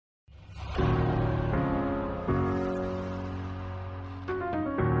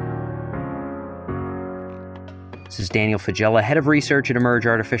This is Daniel Faggella, head of research at Emerj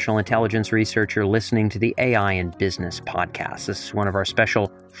Artificial Intelligence Research. You're listening to the AI in Business podcast. This is one of our special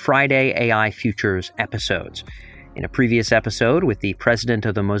Friday AI Futures episodes. In a previous episode with the president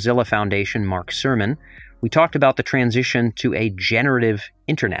of the Mozilla Foundation, Mark Surman, we talked about the transition to a generative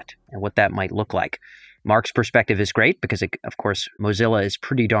internet and what that might look like. Mark's perspective is great because, of course, Mozilla is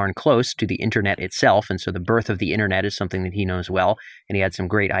pretty darn close to the internet itself, and so the birth of the internet is something that he knows well, and he had some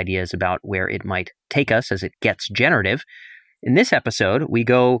great ideas about where it might take us as it gets generative. In this episode, we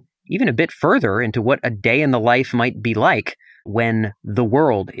go even a bit further into what a day in the life might be like when the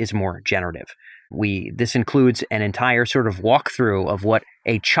world is more generative. This includes an entire sort of walkthrough of what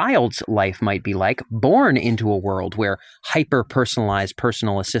a child's life might be like, born into a world where hyper-personalized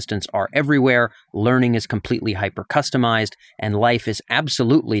personal assistants are everywhere, learning is completely hyper-customized, and life is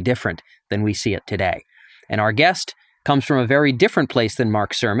absolutely different than we see it today. And our guest comes from a very different place than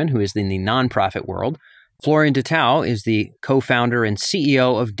Mark Surman, who is in the nonprofit world. Florian Douetteau is the co-founder and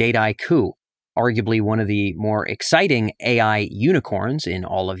CEO of Dataiku, arguably one of the more exciting AI unicorns in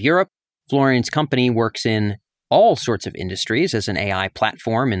all of Europe. Florian's company works in all sorts of industries as an AI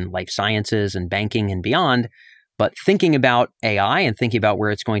platform in life sciences and banking and beyond. But thinking about AI and thinking about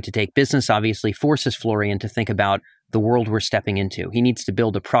where it's going to take business obviously forces Florian to think about the world we're stepping into. He needs to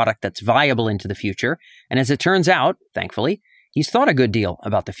build a product that's viable into the future. And as it turns out, thankfully, he's thought a good deal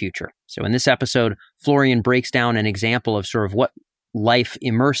about the future. So in this episode, Florian breaks down an example of sort of what life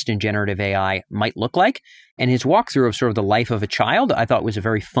immersed in generative AI might look like. And his walkthrough of sort of the life of a child, I thought was a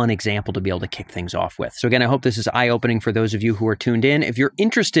very fun example to be able to kick things off with. So again, I hope this is eye-opening for those of you who are tuned in. If you're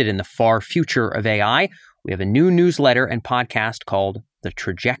interested in the far future of AI, we have a new newsletter and podcast called The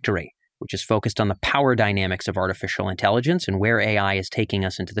Trajectory, which is focused on the power dynamics of artificial intelligence and where AI is taking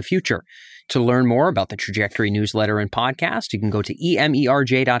us into the future. To learn more about the Trajectory newsletter and podcast, you can go to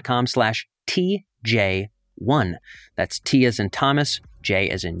emerj.com/TJ1. That's T as in Thomas, J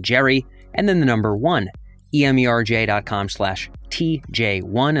as in Jerry, and then the number 1,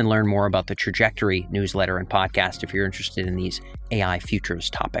 emerj.com/TJ1, and learn more about the Trajectory newsletter and podcast if you're interested in these AI futures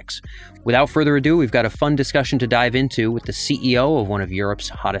topics. Without further ado, we've got a fun discussion to dive into with the CEO of one of Europe's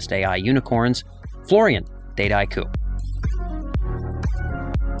hottest AI unicorns, Florian Douetteau.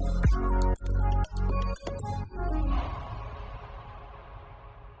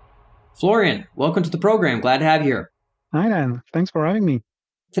 Florian, welcome to the program. Glad to have you here. Hi, Dan. Thanks for having me.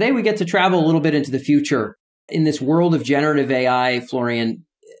 Today, we get to travel a little bit into the future. In this world of generative AI, Florian,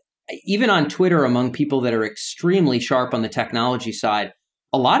 even on Twitter, among people that are extremely sharp on the technology side,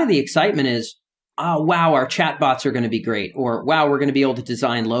 a lot of the excitement is, oh, wow, our chatbots are going to be great, or wow, we're going to be able to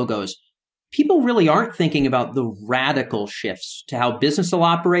design logos. People really aren't thinking about the radical shifts to how business will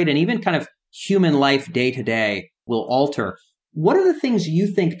operate and even kind of human life day to day will alter. What are the things you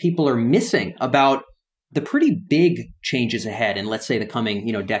think people are missing about the pretty big changes ahead in, let's say, the coming,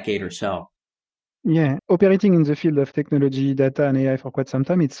 decade or so? Yeah, operating in the field of technology, data, and AI for quite some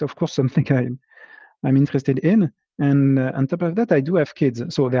time, it's of course something I'm interested in. And on top of that, I do have kids.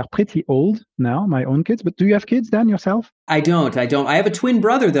 So they're pretty old now, my own kids. But do you have kids, Dan, yourself? I don't. I have a twin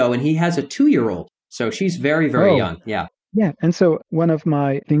brother, though, and he has a 2-year-old. So she's very, very young. Yeah. Yeah. And so one of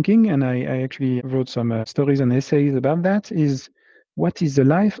my thinking, and I actually wrote some stories and essays about that, is what is the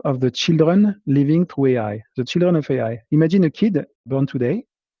life of the children living through AI, the children of AI? Imagine a kid born today.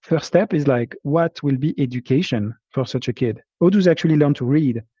 First step is like, what will be education for such a kid? How do they actually learn to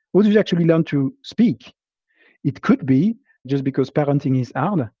read? How do they actually learn to speak? It could be, just because parenting is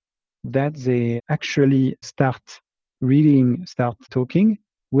hard, that they actually start reading, start talking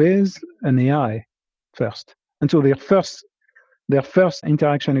with an AI first. And so their first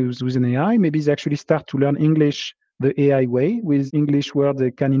interaction is with an AI. Maybe they actually start to learn English the AI way, with English words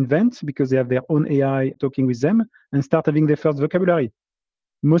they can invent because they have their own AI talking with them, and start having their first vocabulary.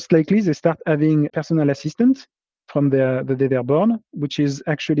 Most likely, they start having personal assistant from the day they're born, which is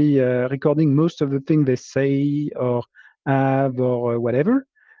actually recording most of the things they say or have or whatever,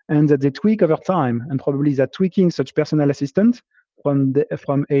 and that they tweak over time. And probably that tweaking such personal assistant from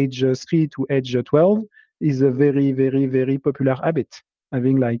age 3 to age 12 is a very, very, very popular habit.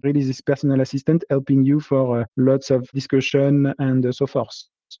 Having like really this personal assistant helping you for lots of discussion and so forth.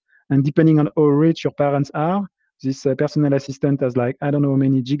 And depending on how rich your parents are, this personal assistant has like, I don't know how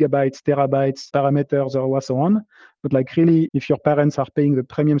many gigabytes, terabytes, parameters, or so on. But like really, if your parents are paying the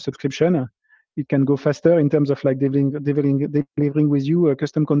premium subscription, it can go faster in terms of like delivering with you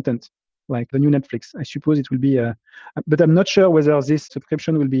custom content, like the new Netflix. I suppose it will be, but I'm not sure whether this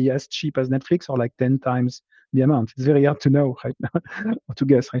subscription will be as cheap as Netflix or like 10 times the amount. It's very hard to know right now, or to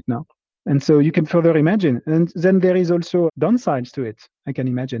guess right now. And so you can further imagine. And then there is also downsides to it, I can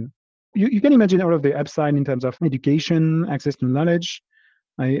imagine. you can imagine all of the upside in terms of education, access to knowledge.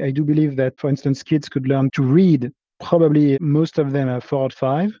 I do believe that, for instance, kids could learn to read, probably most of them are 4 or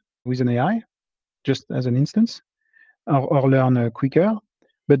 5 with an AI, just as an instance, or learn quicker.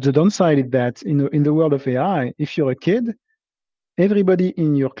 But the downside is that in the world of AI, if you're a kid, everybody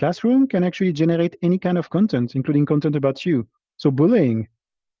in your classroom can actually generate any kind of content, including content about you. So bullying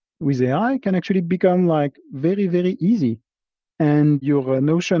with AI can actually become like very, very easy. And your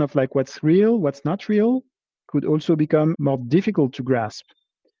notion of like what's real, what's not real could also become more difficult to grasp,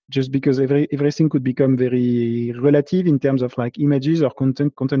 just because everything could become very relative in terms of like images or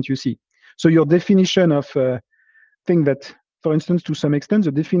content you see. So your definition of thing that, for instance, to some extent,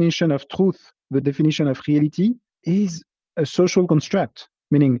 the definition of truth, the definition of reality is a social construct.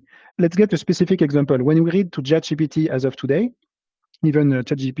 Meaning, let's get a specific example. When we read to ChatGPT as of today, even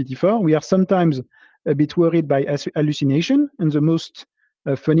ChatGPT-4, we are sometimes a bit worried by hallucination. And the most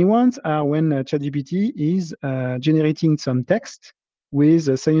funny ones are when ChatGPT is generating some text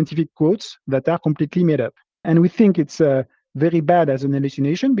with scientific quotes that are completely made up. And we think it's very bad as an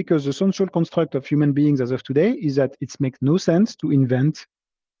hallucination because the social construct of human beings as of today is that it makes no sense to invent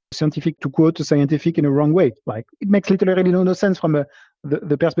scientific, to quote a scientific in a wrong way. Like it makes literally no sense from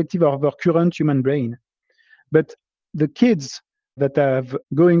the perspective of our current human brain. But the kids that have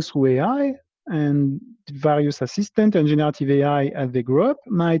going through AI and various assistant and generative AI as they grow up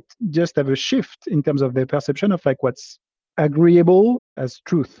might just have a shift in terms of their perception of like what's agreeable as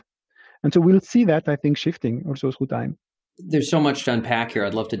truth. And so we'll see that, I think, shifting also through time. There's so much to unpack here.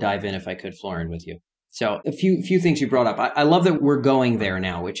 I'd love to dive in if I could, Florian, with you. So a few things you brought up. I love that we're going there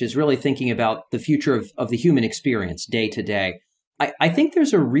now, which is really thinking about the future of the human experience day to day. I think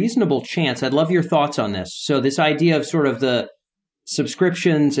there's a reasonable chance. I'd love your thoughts on this. So this idea of sort of the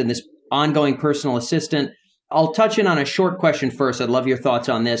subscriptions and this ongoing personal assistant. I'll touch in on a short question first. I'd love your thoughts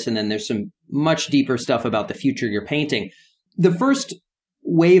on this. And then there's some much deeper stuff about the future you're painting. The first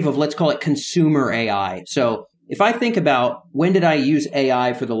wave of, let's call it consumer AI. So if I think about when did I use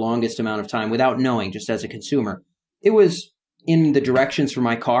AI for the longest amount of time without knowing, just as a consumer, it was in the directions for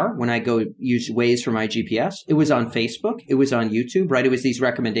my car when I go use Waze for my GPS. It was on Facebook. It was on YouTube, right? It was these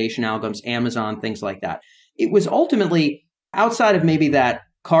recommendation algorithms, Amazon, things like that. It was ultimately outside of maybe that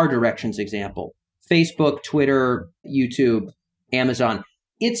car directions example, Facebook, Twitter, YouTube, Amazon.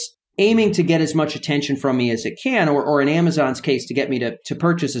 It's aiming to get as much attention from me as it can, or in Amazon's case, to get me to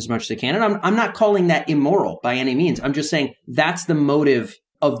purchase as much as it can. And I'm not calling that immoral by any means. I'm just saying that's the motive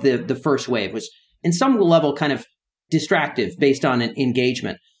of the first wave, was in some level kind of distractive based on an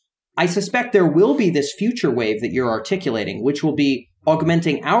engagement. I suspect there will be this future wave that you're articulating, which will be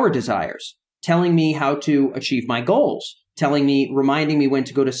augmenting our desires, telling me how to achieve my goals, reminding me when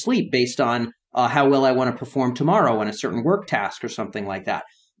to go to sleep based on how well I want to perform tomorrow on a certain work task or something like that.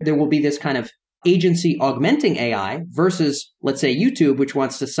 There will be this kind of agency augmenting AI versus, let's say, YouTube, which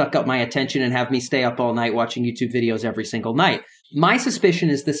wants to suck up my attention and have me stay up all night watching YouTube videos every single night. My suspicion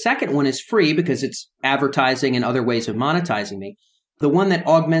is the second one is free because it's advertising and other ways of monetizing me. The one that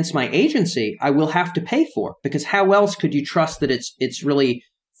augments my agency, I will have to pay for, because how else could you trust that it's really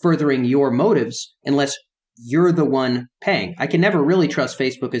furthering your motives unless you're the one paying? I can never really trust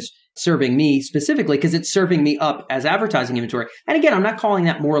Facebook as serving me specifically because it's serving me up as advertising inventory. And again, I'm not calling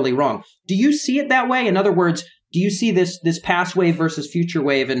that morally wrong. Do you see it that way? In other words, do you see this past wave versus future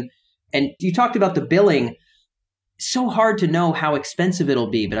wave? And you talked about the billing. So hard to know how expensive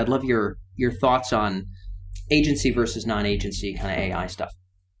it'll be, but I'd love your thoughts on agency versus non-agency kind of AI stuff.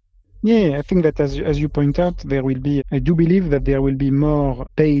 Yeah, I think that as you point out, I do believe that there will be more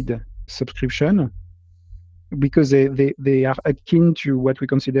paid subscription because they are akin to what we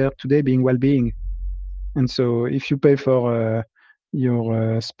consider today being well-being. And so if you pay for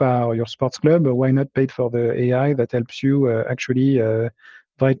your spa or your sports club, why not pay for the AI that helps you actually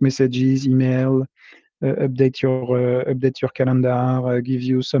write messages, email, update your calendar, give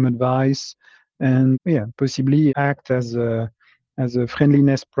you some advice, and possibly act as a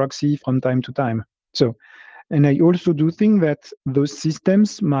friendliness proxy from time to time. So, and I also do think that those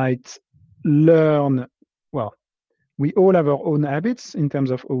systems might learn. Well, we all have our own habits in terms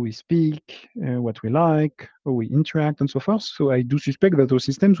of how we speak, what we like, how we interact, and so forth. So I do suspect that those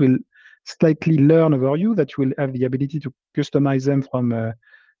systems will slightly learn over you, that you will have the ability to customize them from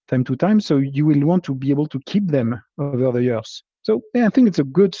time to time. So you will want to be able to keep them over the years. So I think it's a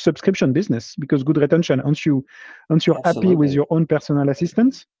good subscription business because good retention. Once you're Absolutely. happy with your own personal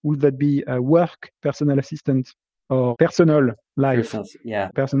assistant, would that be a work personal assistant or personal life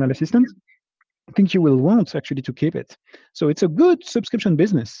personal assistant? I think you will want actually to keep it. So it's a good subscription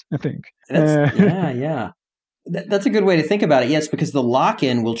business, I think. Yeah. That's a good way to think about it. Yes, because the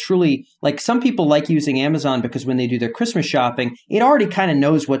lock-in will truly, like some people like using Amazon because when they do their Christmas shopping, it already kind of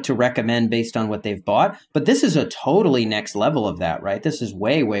knows what to recommend based on what they've bought. But this is a totally next level of that, right? This is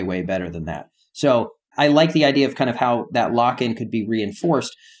way, way, way better than that. So I like the idea of kind of how that lock-in could be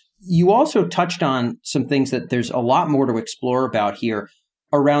reinforced. You also touched on some things that there's a lot more to explore about here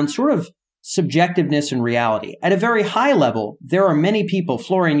around sort of subjectiveness and reality. At a very high level, there are many people,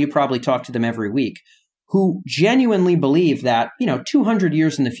 Florian, you probably talk to them every week, who genuinely believe that, 200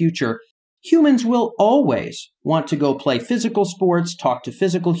 years in the future, humans will always want to go play physical sports, talk to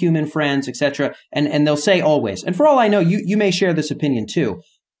physical human friends, etc. And they'll say always. And for all I know, you may share this opinion too.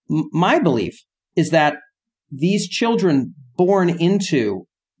 My belief is that these children born into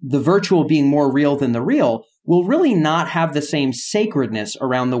the virtual being more real than the real will really not have the same sacredness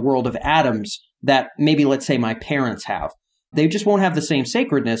around the world of atoms that maybe, let's say, my parents have. They just won't have the same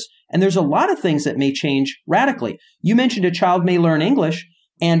sacredness. And there's a lot of things that may change radically. You mentioned a child may learn English,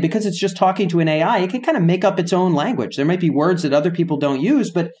 and because it's just talking to an AI, it can kind of make up its own language. There might be words that other people don't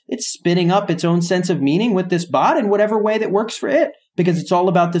use, but it's spinning up its own sense of meaning with this bot in whatever way that works for it, because it's all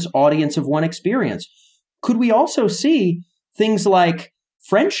about this audience of one experience. Could we also see things like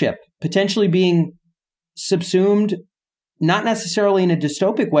friendship potentially being subsumed, not necessarily in a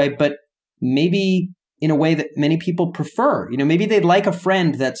dystopic way, but maybe in a way that many people prefer? Maybe they'd like a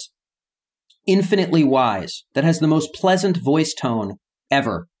friend that's infinitely wise, that has the most pleasant voice tone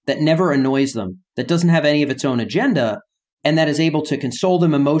ever, that never annoys them, that doesn't have any of its own agenda, and that is able to console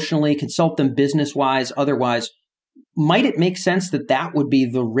them emotionally, consult them business-wise, otherwise. Might it make sense that that would be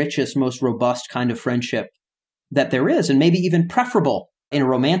the richest, most robust kind of friendship that there is, and maybe even preferable in a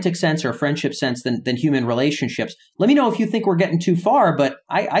romantic sense or a friendship sense than human relationships? Let me know if you think we're getting too far, but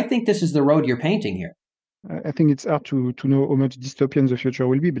I think this is the road you're painting here. I think it's hard to know how much dystopian the future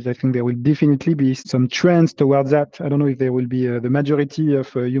will be, but I think there will definitely be some trends towards that. I don't know if there will be the majority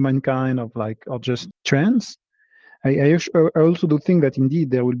of humankind or just trends. I also do think that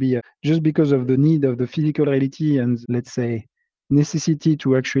indeed there will be, just because of the need of the physical reality and, let's say, necessity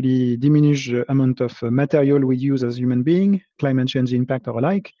to actually diminish the amount of material we use as human beings, climate change impact or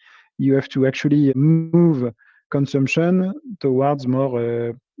alike, you have to actually move consumption towards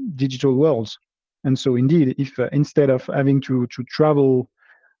more digital worlds. And so indeed, if instead of having to travel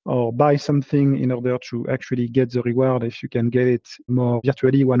or buy something in order to actually get the reward, if you can get it more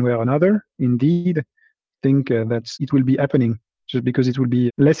virtually one way or another, indeed, think that it will be happening, just because it will be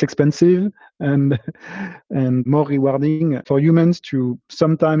less expensive and more rewarding for humans to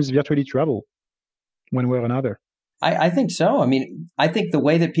sometimes virtually travel one way or another. I think so. I mean, I think the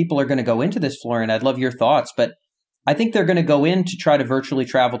way that people are going to go into this, Florian, I'd love your thoughts, but I think they're going to go in to try to virtually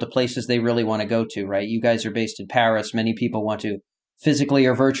travel to places they really want to go to, right? You guys are based in Paris. Many people want to physically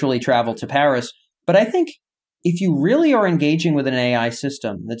or virtually travel to Paris. But I think if you really are engaging with an AI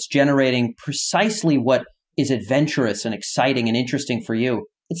system that's generating precisely what is adventurous and exciting and interesting for you,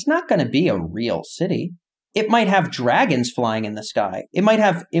 it's not going to be a real city. It might have dragons flying in the sky. It might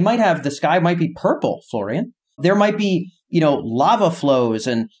have the sky might be purple, Florian. There might be, lava flows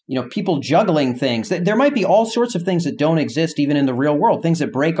and, people juggling things. There might be all sorts of things that don't exist even in the real world, things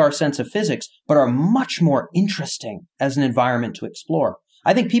that break our sense of physics, but are much more interesting as an environment to explore.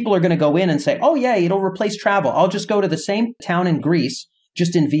 I think people are going to go in and say, oh, yeah, it'll replace travel. I'll just go to the same town in Greece,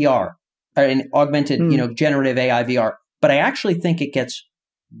 just in VR, or in augmented, generative AI VR. But I actually think it gets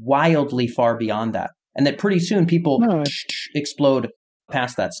wildly far beyond that. And that pretty soon people explode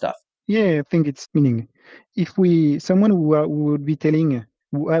past that stuff. Yeah, I think it's meaning. If someone who would be telling,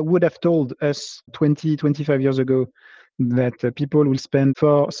 would have told us 20, 25 years ago that some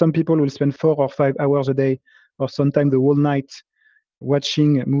people will spend 4 or 5 hours a day or sometimes the whole night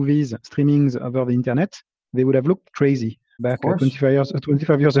watching movies, streamings over the internet, they would have looked crazy back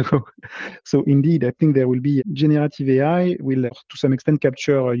 25 years ago. So indeed, I think there will be generative AI will to some extent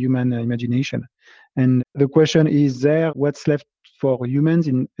capture human imagination. And the question is what's left for humans,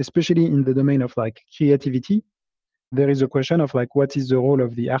 especially in the domain of creativity? There is a question of what is the role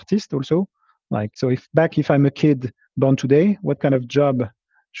of the artist also? So if I'm a kid born today, what kind of job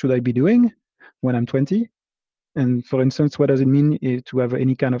should I be doing when I'm 20? And for instance, what does it mean to have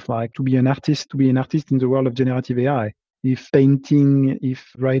any kind of to be an artist in the world of generative AI? If painting,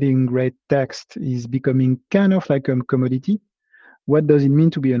 if writing great text is becoming kind of like a commodity, what does it mean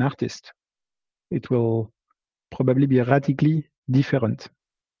to be an artist? It will probably be radically different.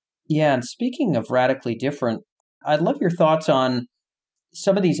 Yeah, and speaking of radically different, I'd love your thoughts on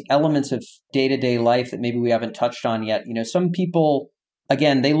some of these elements of day-to-day life that maybe we haven't touched on yet. Some people,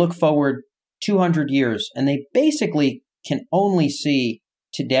 again, they look forward 200 years and they basically can only see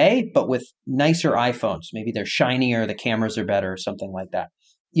today, but with nicer iPhones. Maybe they're shinier, the cameras are better, or something like that.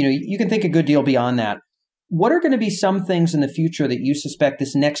 You can think a good deal beyond that. What are going to be some things in the future that you suspect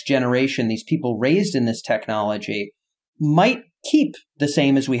this next generation, these people raised in this technology, might keep the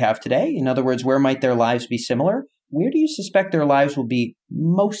same as we have today? In other words, where might their lives be similar? Where do you suspect their lives will be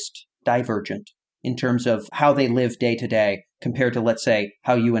most divergent in terms of how they live day to day compared to, let's say,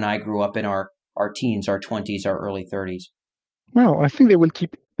 how you and I grew up in our teens, our 20s, our early 30s? Well, I think they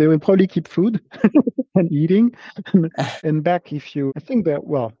will probably keep food and eating. And back I think that,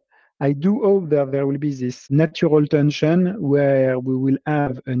 well, I do hope that there will be this natural tension where we will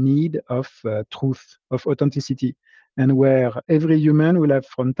have a need of truth, of authenticity, and where every human will have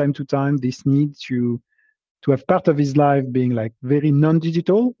from time to time this need to have part of his life being like very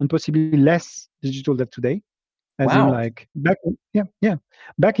non-digital and possibly less digital than today. As in Wow. like back, yeah.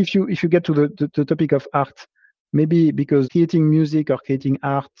 Back if you get to the topic of art, maybe because creating music or creating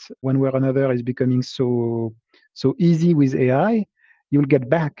art one way or another is becoming so easy with AI, you'll get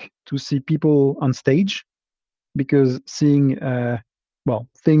back to see people on stage because seeing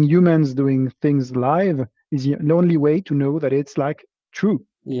humans doing things live is the only way to know that it's like true.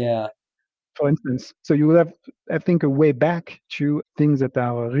 Yeah. For instance, so you will have, I think, a way back to things that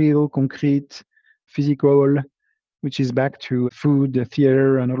are real, concrete, physical, which is back to food,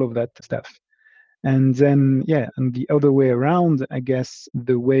 theater, and all of that stuff. And then, and the other way around, I guess,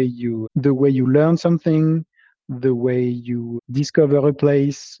 the way you learn something, the way you discover a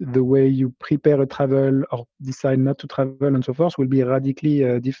place, the way you prepare a travel or decide not to travel and so forth will be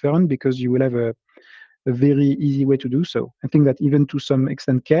radically different because you will have a very easy way to do so. I think that even to some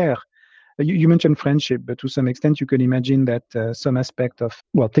extent care, you mentioned friendship, but to some extent you can imagine that some aspect of,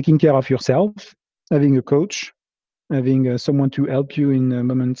 taking care of yourself, having a coach, having someone to help you in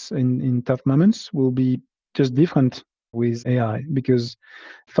moments, in tough moments, will be just different with AI, because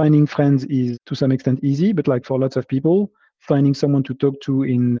finding friends is to some extent easy, but like for lots of people, finding someone to talk to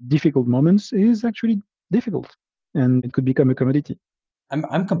in difficult moments is actually difficult, and it could become a commodity.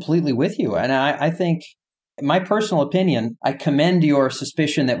 I'm completely with you. And I think, in my personal opinion, I commend your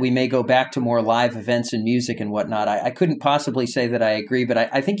suspicion that we may go back to more live events and music and whatnot. I couldn't possibly say that I agree, but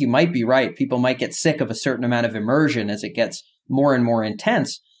I think you might be right. People might get sick of a certain amount of immersion as it gets more and more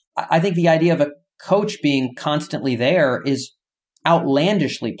intense. I think the idea of a coach being constantly there is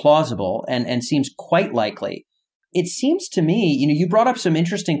outlandishly plausible and seems quite likely. It seems to me, you brought up some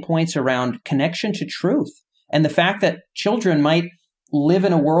interesting points around connection to truth and the fact that children might live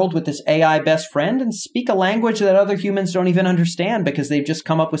in a world with this AI best friend and speak a language that other humans don't even understand because they've just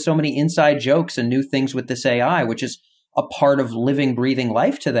come up with so many inside jokes and new things with this AI, which is a part of living, breathing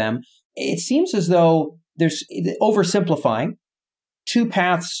life to them. It seems as though there's, oversimplifying, two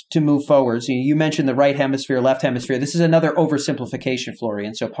paths to move forwards. You mentioned the right hemisphere, left hemisphere. This is another oversimplification,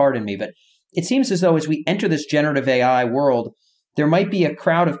 Florian, so pardon me, but it seems as though as we enter this generative AI world, there might be a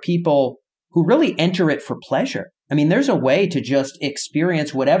crowd of people who really enter it for pleasure. I mean, there's a way to just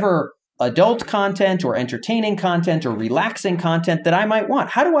experience whatever adult content or entertaining content or relaxing content that I might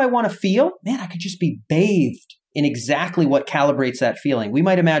want. How do I want to feel? Man, I could just be bathed in exactly what calibrates that feeling. We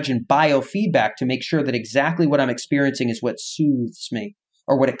might imagine biofeedback to make sure that exactly what I'm experiencing is what soothes me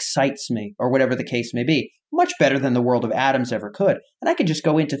or what excites me or whatever the case may be. Much better than the world of atoms ever could. And I could just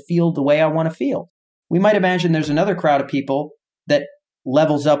go in to feel the way I want to feel. We might imagine there's another crowd of people that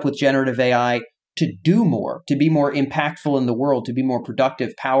levels up with generative AI to do more, to be more impactful in the world, to be more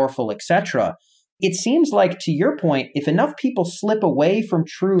productive, powerful, etc. It seems like, to your point, if enough people slip away from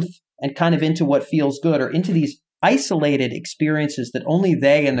truth and kind of into what feels good or into these isolated experiences that only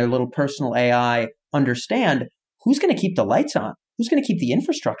they and their little personal AI understand, who's going to keep the lights on? Who's going to keep the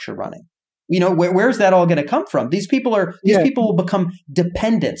infrastructure running? Where's that all going to come from? These people will become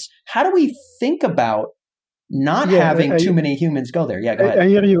dependents. How do we think about not having too many humans go there? Yeah, go ahead. I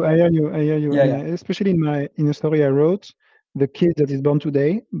hear you. Yeah. Especially in a story I wrote, the kid that is born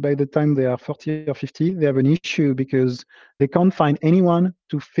today, by the time they are 40 or 50, they have an issue because they can't find anyone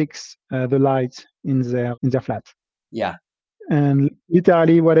to fix the lights in their flat. Yeah. And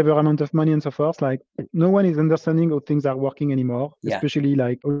literally whatever amount of money and so forth, like no one is understanding how things are working anymore, especially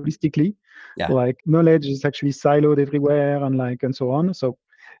like holistically. Yeah. Like knowledge is actually siloed everywhere and so on. So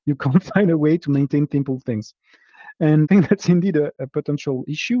you can't find a way to maintain simple things. And I think that's indeed a potential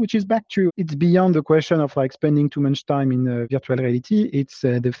issue, which is back to, it's beyond the question of like spending too much time in virtual reality. It's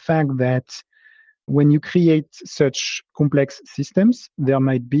the fact that when you create such complex systems, there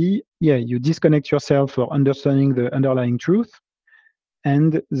might be, you disconnect yourself for understanding the underlying truth,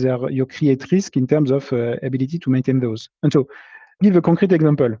 and you create risk in terms of ability to maintain those. And so, give a concrete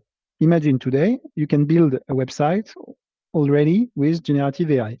example. Imagine today, you can build a website already with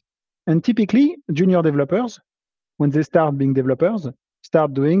generative AI. And typically, junior developers, when they start being developers,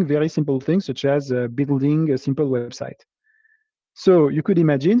 start doing very simple things such as building a simple website. So you could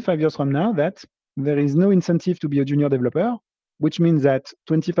imagine 5 years from now that there is no incentive to be a junior developer, which means that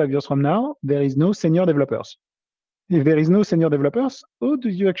 25 years from now, there is no senior developers. If there is no senior developers, how do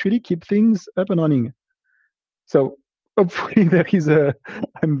you actually keep things up and running? So hopefully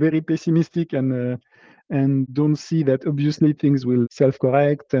I'm very pessimistic and don't see that obviously things will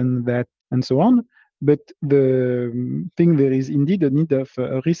self-correct and so on. But the thing there is indeed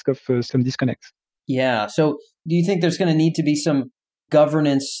a risk of some disconnect. Yeah. So do you think there's going to need to be some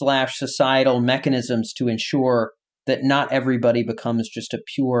governance/societal mechanisms to ensure that not everybody becomes just a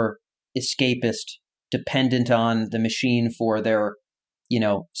pure escapist dependent on the machine for their,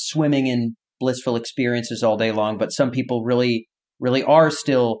 swimming in blissful experiences all day long, but some people really, really are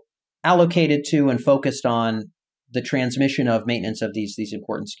still allocated to and focused on the transmission of maintenance of these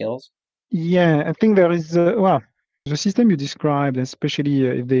important skills? Yeah, I think there is, the system you described, especially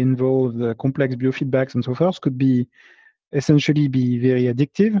if they involve the complex biofeedbacks and so forth, could be essentially be very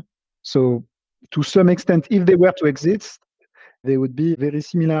addictive. So to some extent, if they were to exist, they would be very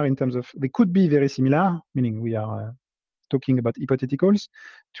similar they could be very similar, meaning we are talking about hypotheticals,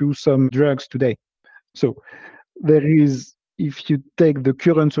 to some drugs today. So there is, if you take the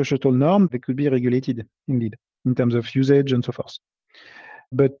current societal norm, they could be regulated indeed in terms of usage and so forth.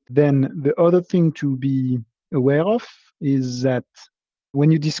 But then the other thing to be aware of is that when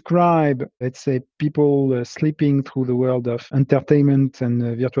you describe, let's say, people slipping through the world of entertainment and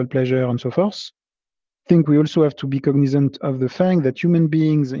virtual pleasure and so forth, I think we also have to be cognizant of the fact that human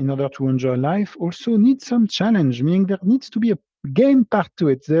beings, in order to enjoy life, also need some challenge, meaning there needs to be a game part to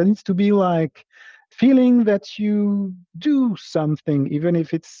it. There needs to be like feeling that you do something, even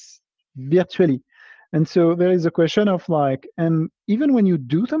if it's virtually. And so there is a question of like, and even when you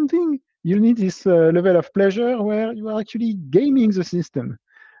do something, you need this level of pleasure where you are actually gaming the system.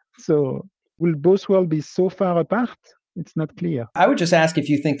 So will both worlds be so far apart? It's not clear. I would just ask if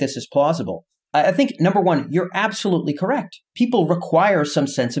you think this is plausible. I think, number one, you're absolutely correct. People require some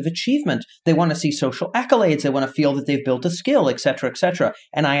sense of achievement. They want to see social accolades. They want to feel that they've built a skill, et cetera, et cetera.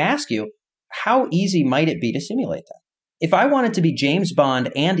 And I ask you, how easy might it be to simulate that? If I wanted to be James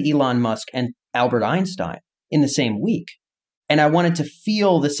Bond and Elon Musk and Albert Einstein in the same week, and I wanted to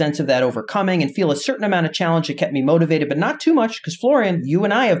feel the sense of that overcoming and feel a certain amount of challenge that kept me motivated, but not too much, because Florian, you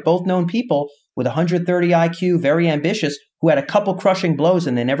and I have both known people with 130 IQ, very ambitious, who had a couple crushing blows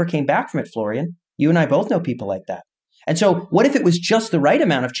and they never came back from it, Florian. You and I both know people like that. And so what if it was just the right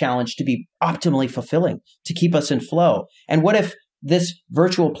amount of challenge to be optimally fulfilling, to keep us in flow? And what if this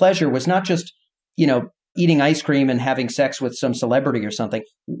virtual pleasure was not just, eating ice cream and having sex with some celebrity or something?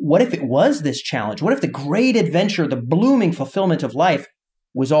 What if it was this challenge? What if the great adventure, the blooming fulfillment of life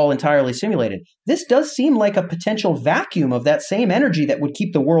was all entirely simulated? This does seem like a potential vacuum of that same energy that would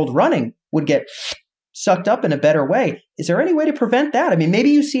keep the world running would get sucked up in a better way. Is there any way to prevent that? I mean,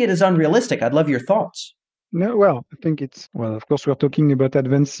 maybe you see it as unrealistic. I'd love your thoughts. No, well, I think of course, we're talking about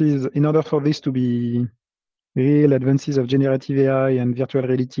advances. In order for this to be real advances of generative AI and virtual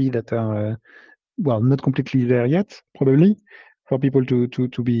reality that are, not completely there yet, probably, for people to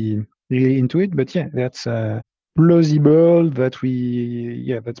be really into it. But yeah, that's plausible that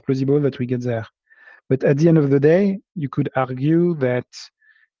we get there. But at the end of the day, you could argue that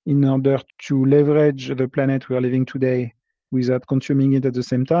in order to leverage the planet we are living today without consuming it at the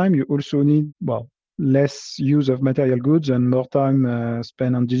same time, you also need, less use of material goods and more time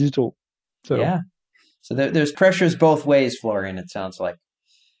spent on digital. So, yeah. So there's pressures both ways, Florian, it sounds like.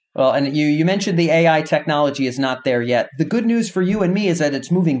 Well, and you mentioned the AI technology is not there yet. The good news for you and me is that it's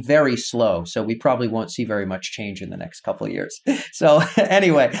moving very slow, so we probably won't see very much change in the next couple of years. So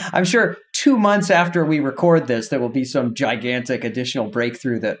anyway, I'm sure 2 months after we record this, there will be some gigantic additional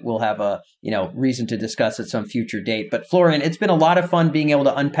breakthrough that we'll have a reason to discuss at some future date. But Florian, it's been a lot of fun being able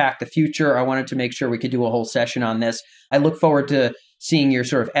to unpack the future. I wanted to make sure we could do a whole session on this. I look forward to seeing your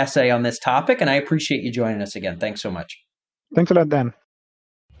sort of essay on this topic, and I appreciate you joining us again. Thanks so much. Thanks a lot, Dan.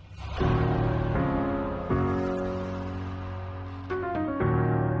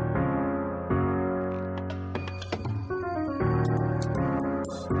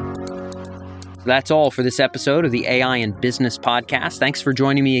 That's all for this episode of the AI in Business podcast. Thanks for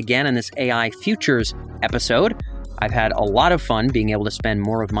joining me again in this AI Futures episode. I've had a lot of fun being able to spend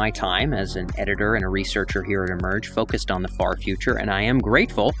more of my time as an editor and a researcher here at Emerj focused on the far future, and I am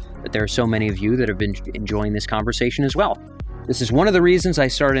grateful that there are so many of you that have been enjoying this conversation as well. This is one of the reasons I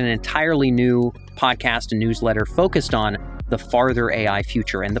started an entirely new podcast and newsletter focused on the farther AI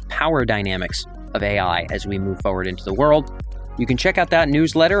future and the power dynamics of AI as we move forward into the world. You can check out that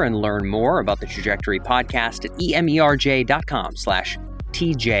newsletter and learn more about the Trajectory podcast at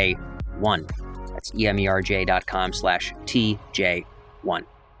emerj.com/TJ1. That's emerj.com/TJ1.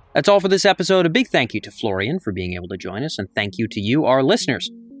 That's all for this episode. A big thank you to Florian for being able to join us, and thank you to you, our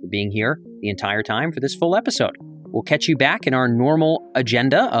listeners, for being here the entire time for this full episode. We'll catch you back in our normal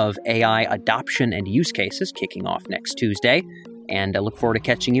agenda of AI adoption and use cases kicking off next Tuesday, and I look forward to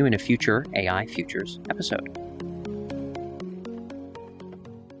catching you in a future AI Futures episode.